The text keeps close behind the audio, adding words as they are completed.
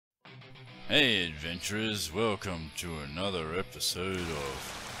Hey adventurers, welcome to another episode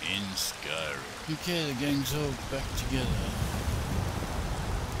of In Skyrim. Okay, the gang's all back together.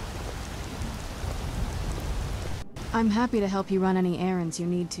 I'm happy to help you run any errands you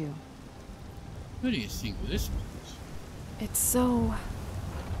need to. What do you think of this place? It's so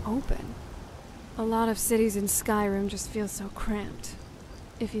open. A lot of cities in Skyrim just feel so cramped,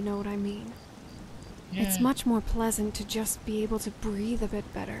 if you know what I mean. Yeah. It's much more pleasant to just be able to breathe a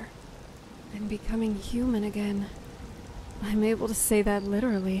bit better. I'm becoming human again. I'm able to say that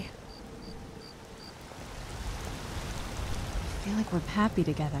literally. I feel like we're happy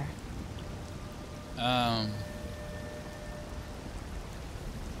together.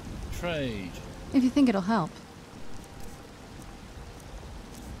 Trade. If you think it'll help.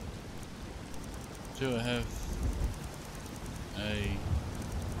 Do I have a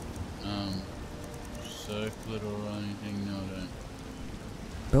circlet or anything? No, I don't.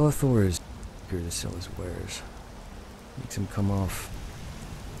 Bellathor is eager to sell his wares. Makes him come off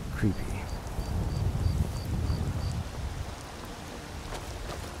creepy.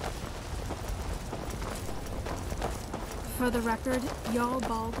 For the record, Jarl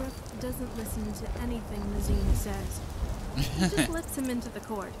Balgruuf doesn't listen to anything Nazim says. He just lets him into the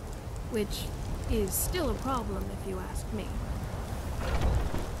court, which is still a problem if you ask me.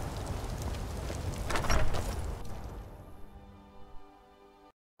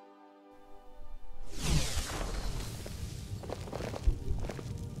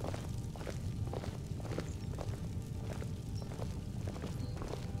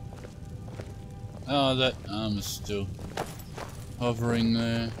 Oh, that armor's still hovering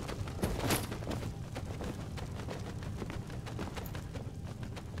there.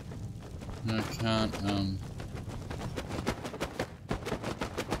 I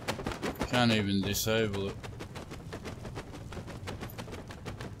can't even disable it.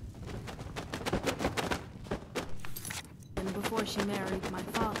 And before she married my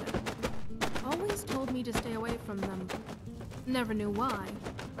father, always told me to stay away from them. Never knew why,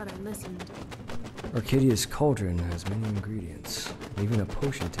 but I listened. Arcadia's cauldron has many ingredients, even a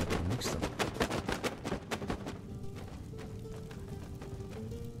potion table to mix them.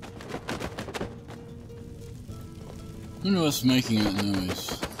 I wonder what's making that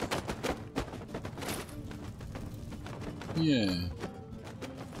noise. Yeah.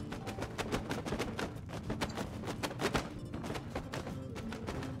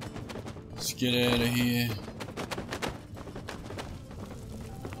 Let's get out of here.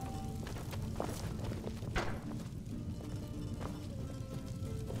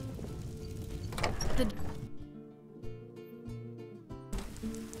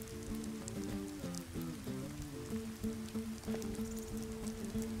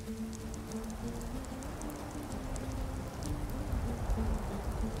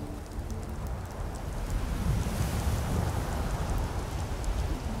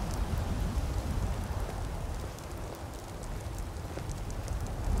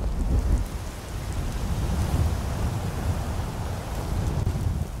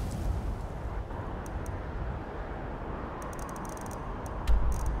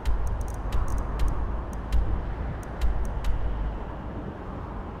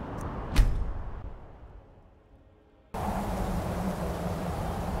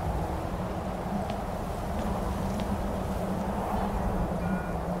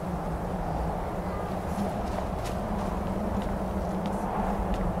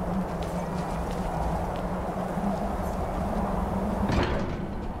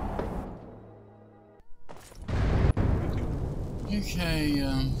 Okay,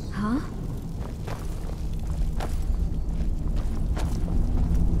 Huh?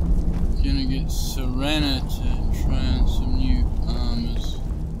 gonna get Serana to try on some new armors.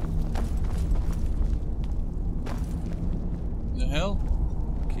 The hell?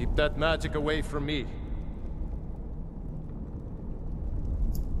 Keep that magic away from me.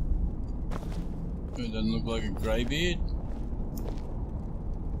 It doesn't look like a greybeard.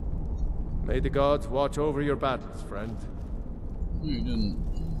 May the gods watch over your battles, friend. No, he doesn't.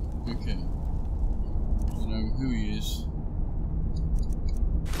 Okay. I don't know who he is.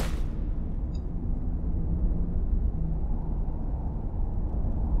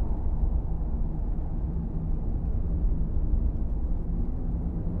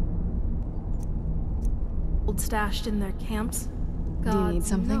 Gold stashed in their camps. Do you need Gods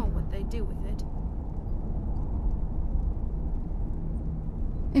something? know what they do with it.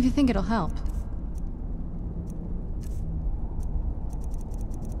 If you think it'll help.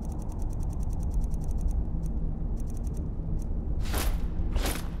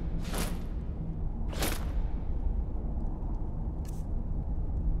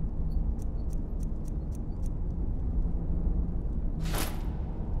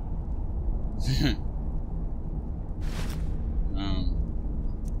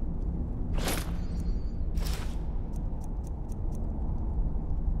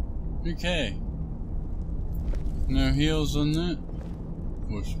 Okay. No heals on that?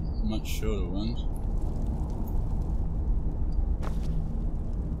 Or much shorter ones.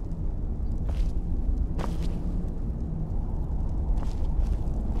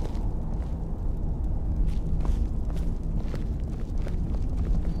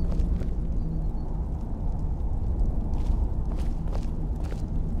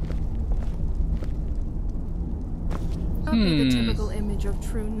 Not the typical image of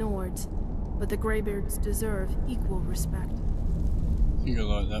true Nords, but the Greybeards deserve equal respect. I think I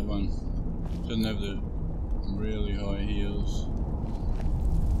like that one. Doesn't have the really high heals.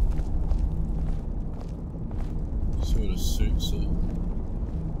 Sort of suits it.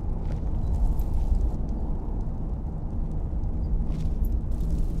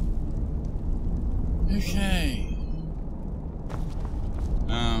 Okay.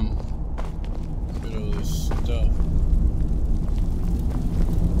 Look at all this stuff.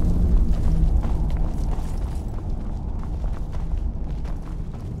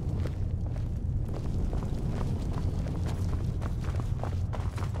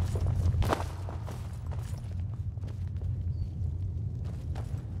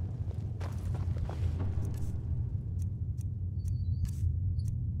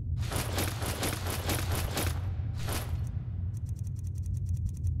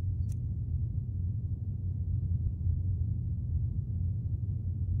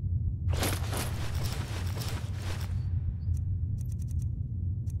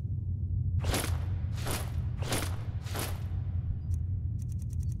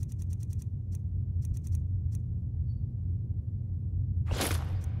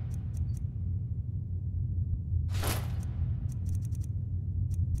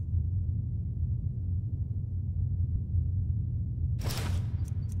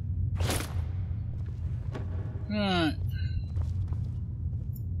 Right.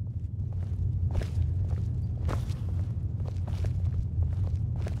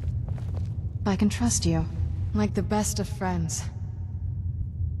 I can trust you, like the best of friends.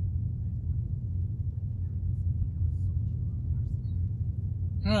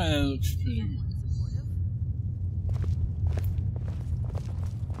 Alright, that looks pretty good.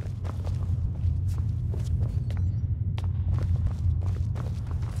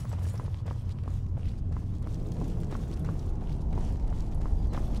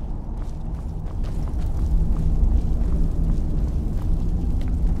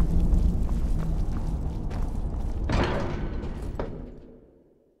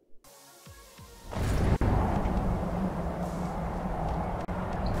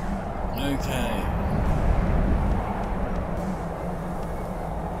 Okay.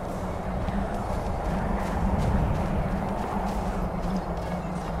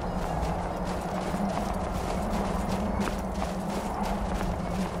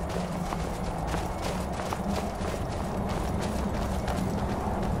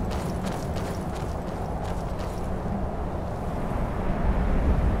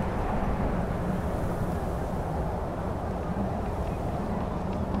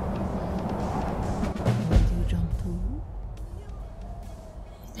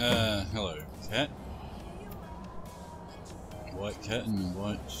 Hello, cat. White cat and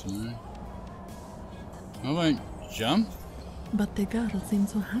white snow. I won't jump. But the girl seemed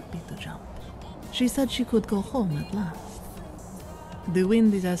so happy to jump. She said she could go home at last. The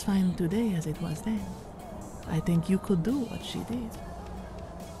wind is as fine today as it was then. I think you could do what she did.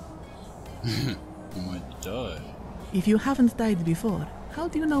 I might die. If you haven't died before, how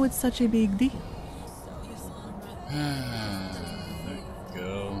do you know it's such a big deal? That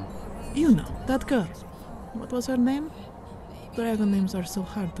girl. You know, that girl. What was her name? Dragon names are so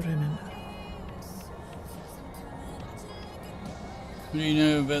hard to remember. What do you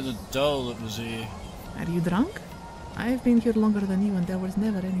know about the doll that was here? Are you drunk? I've been here longer than you and there was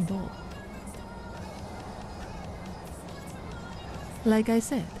never any doll. Like I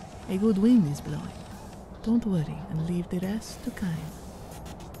said, a good wind is blowing. Don't worry and leave the rest to Kyle.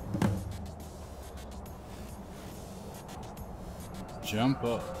 Jump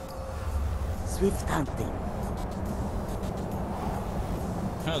up. Swift hunting.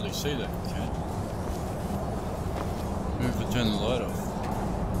 Hardly see that cat. We have to turn the light off.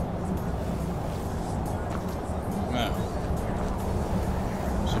 Wow.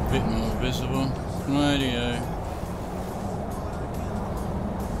 It's a bit more visible. Radio.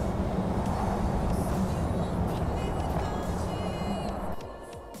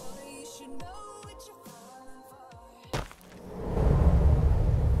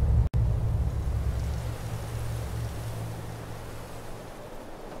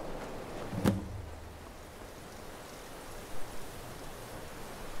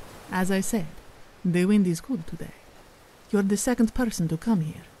 As I said, the wind is good today. You're the second person to come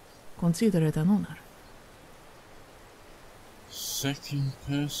here. Consider it an honor. Second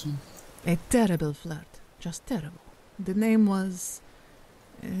person? A terrible flirt. Just terrible. The name was...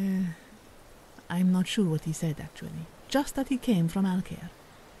 I'm not sure what he said, actually. Just that he came from Alcair.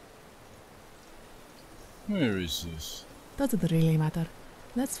 Where is this? Doesn't really matter.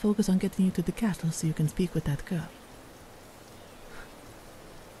 Let's focus on getting you to the castle so you can speak with that girl.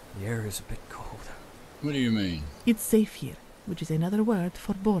 The air is a bit cold. What do you mean? It's safe here, which is another word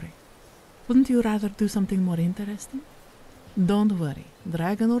for boring. Wouldn't you rather do something more interesting? Don't worry,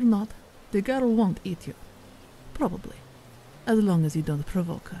 dragon or not, the girl won't eat you. Probably. As long as you don't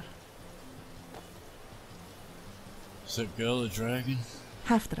provoke her. Is that girl a dragon?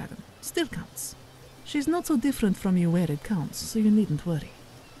 Half-dragon. Still counts. She's not so different from you where it counts, so you needn't worry.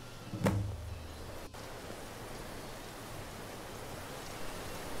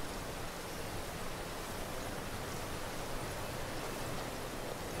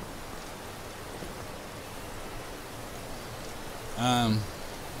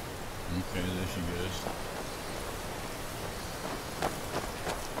 Okay, there she goes.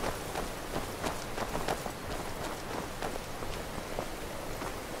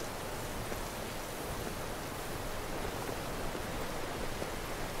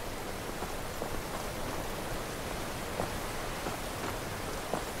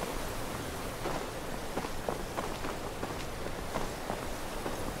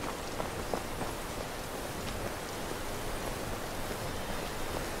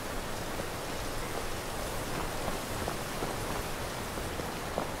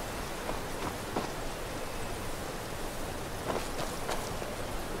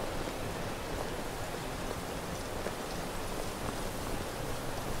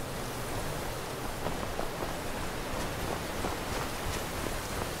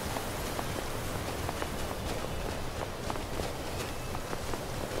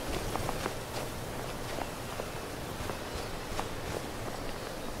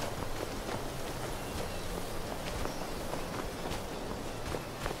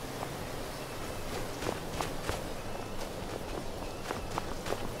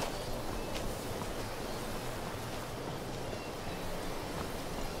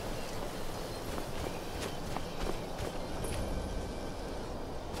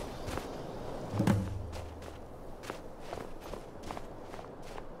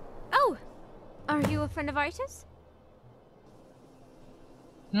 Are you a friend of Artis?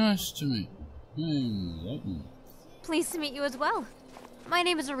 Nice to meet you. I'm Lightning. Pleased to meet you as well. My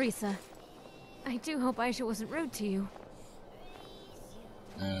name is Arisa. I do hope Aisha wasn't rude to you.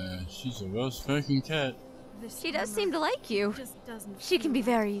 She's a well-spoken cat. She does seem to like you. She can be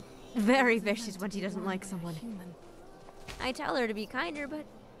very, very vicious when she doesn't like someone. I tell her to be kinder, but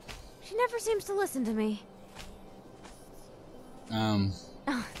she never seems to listen to me.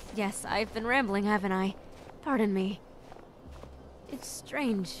 Oh, yes, I've been rambling, haven't I? Pardon me. It's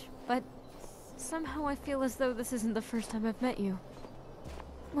strange, but somehow I feel as though this isn't the first time I've met you.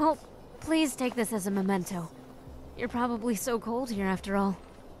 Well, please take this as a memento. You're probably so cold here after all.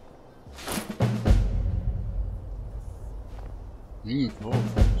 You can call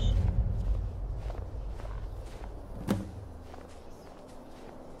first.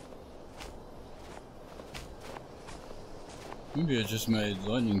 Maybe I just made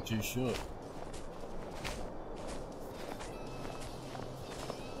lightning too short.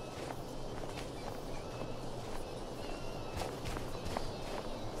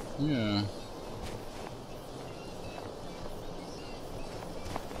 Yeah.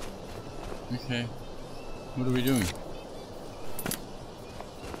 Okay. What are we doing?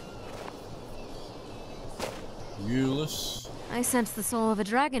 Viewless? I sense the soul of a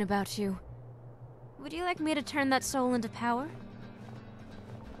dragon about you. Would you like me to turn that soul into power?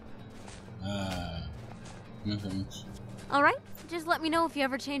 No thanks. Alright, just let me know if you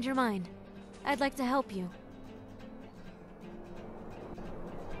ever change your mind. I'd like to help you.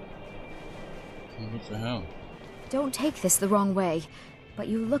 What the hell? Don't take this the wrong way, but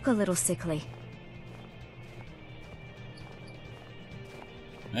you look a little sickly.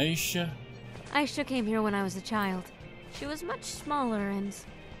 Aisha? Aisha came here when I was a child. She was much smaller and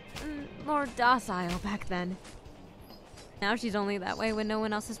more docile back then. Now she's only that way when no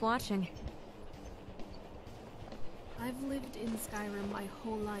one else is watching. I've lived in Skyrim my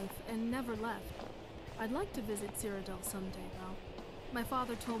whole life and never left. I'd like to visit Cyrodiil someday, though. My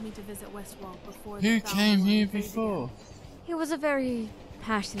father told me to visit Westwall before the Who came here before? He was a very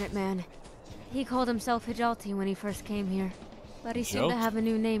passionate man. He called himself Hijalti when he first came here, but he seemed to have a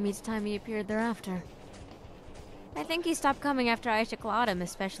new name each time he appeared thereafter. I think he stopped coming after Aisha clawed him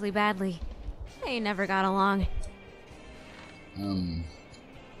especially badly. They never got along.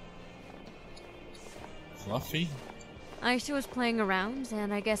 Fluffy? Aisha was playing around,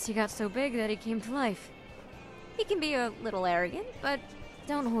 and I guess he got so big that he came to life. He can be a little arrogant, but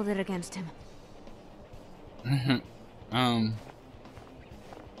don't hold it against him.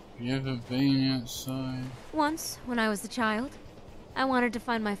 You ever been outside? Once, when I was a child. I wanted to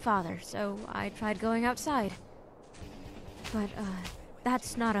find my father, so I tried going outside. But,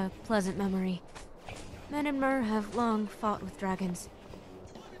 that's not a pleasant memory. Men in Myr have long fought with dragons.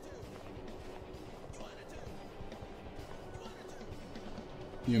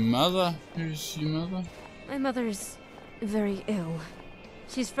 Your mother? Who's your mother? My mother's very ill.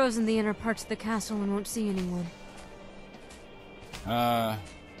 She's frozen the inner parts of the castle and won't see anyone.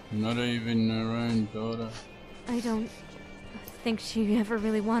 Not even her own daughter? I don't think she ever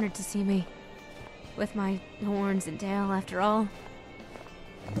really wanted to see me. With my horns and tail, after all.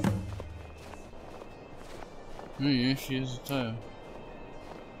 Oh yeah, she has a tail.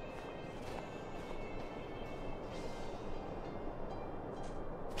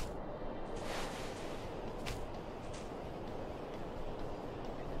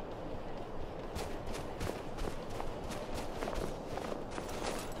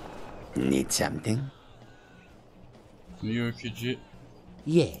 Need something? Are you a Khajiit?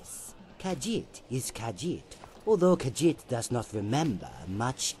 Yes, Khajiit is Khajiit, although Khajiit does not remember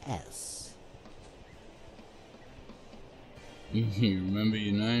much else. You remember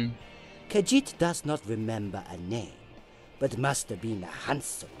your name? Khajiit does not remember a name, but must have been a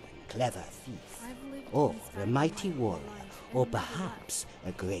handsome and clever thief, or a mighty warrior, or perhaps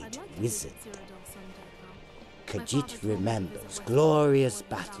a great wizard. Khajiit remembers glorious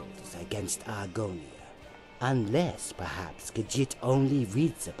battles against Argonia, unless perhaps Khajiit only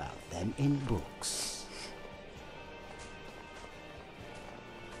reads about them in books.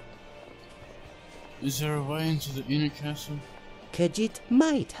 Is there a way into the inner castle? Khajiit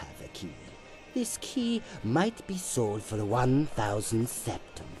might have a key. This key might be sold for 1,000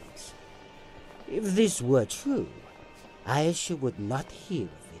 septums. If this were true, Aisha would not hear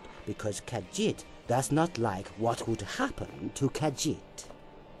of it because Khajiit does not like what would happen to Khajiit.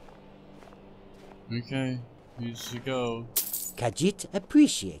 Okay, here's the gold. Khajiit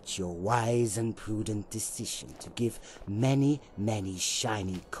appreciates your wise and prudent decision to give many, many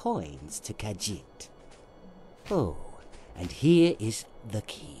shiny coins to Khajiit. Oh, and here is the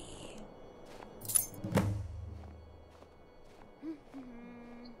key.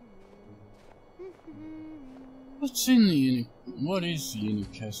 What's in the inner... What is the inner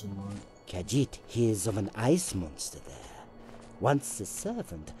castle like? Khajiit hears of an ice monster there. Once a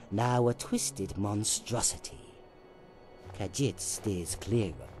servant, now a twisted monstrosity. Khajiit stays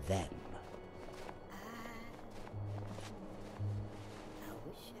clear of them.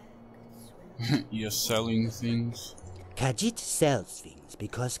 You're selling things? Khajiit sells things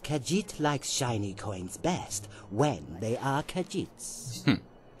because Khajiit likes shiny coins best when they are Khajiits.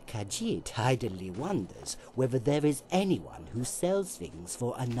 Khajiit idly wonders whether there is anyone who sells things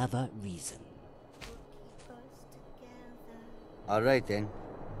for another reason. All right then.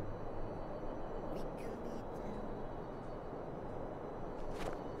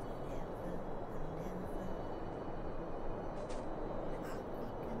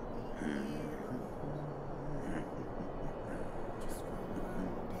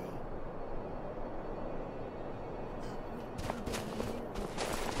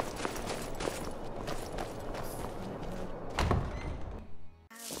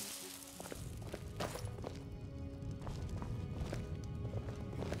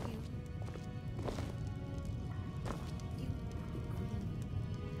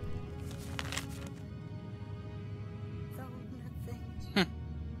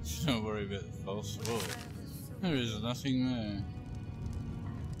 Don't worry about the false wall. There is nothing there.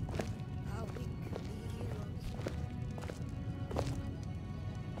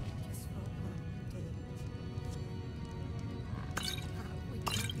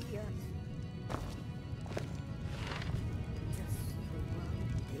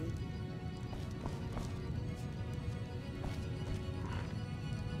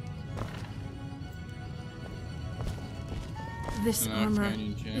 This An armor, arcane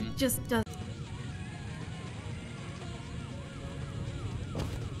enchantment. it just does.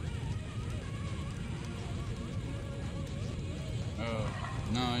 Oh,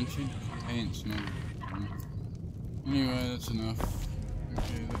 no, I should pants now. Anyway, that's enough.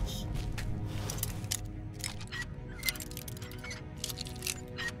 Okay, let's...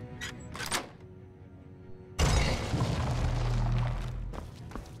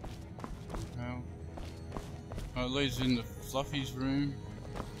 Oh, it leads in the Fluffy's room.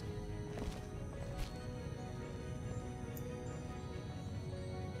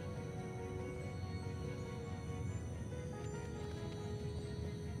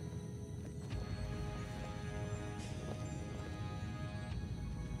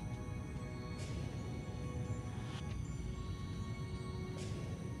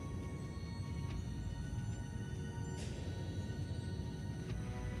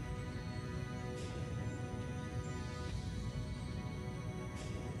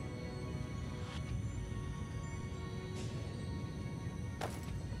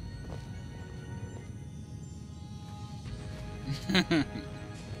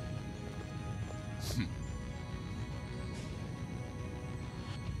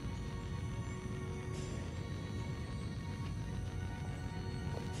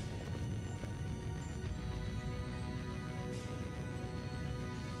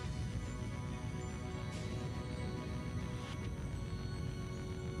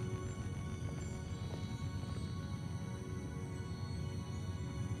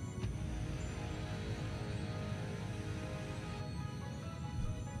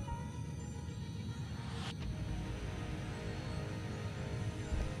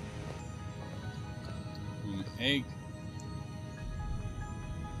 Egg.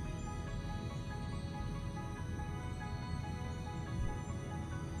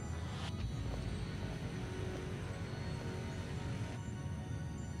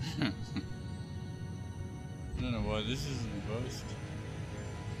 I don't know why this isn't a ghost.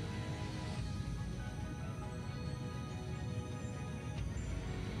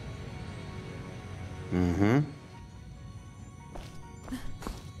 Mm-hmm.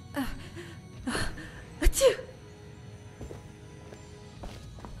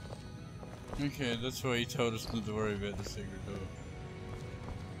 Okay, that's why he told us not to worry about the secret door.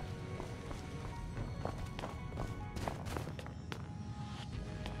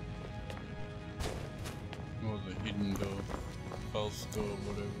 Or the hidden door, false door,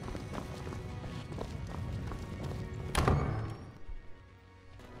 whatever.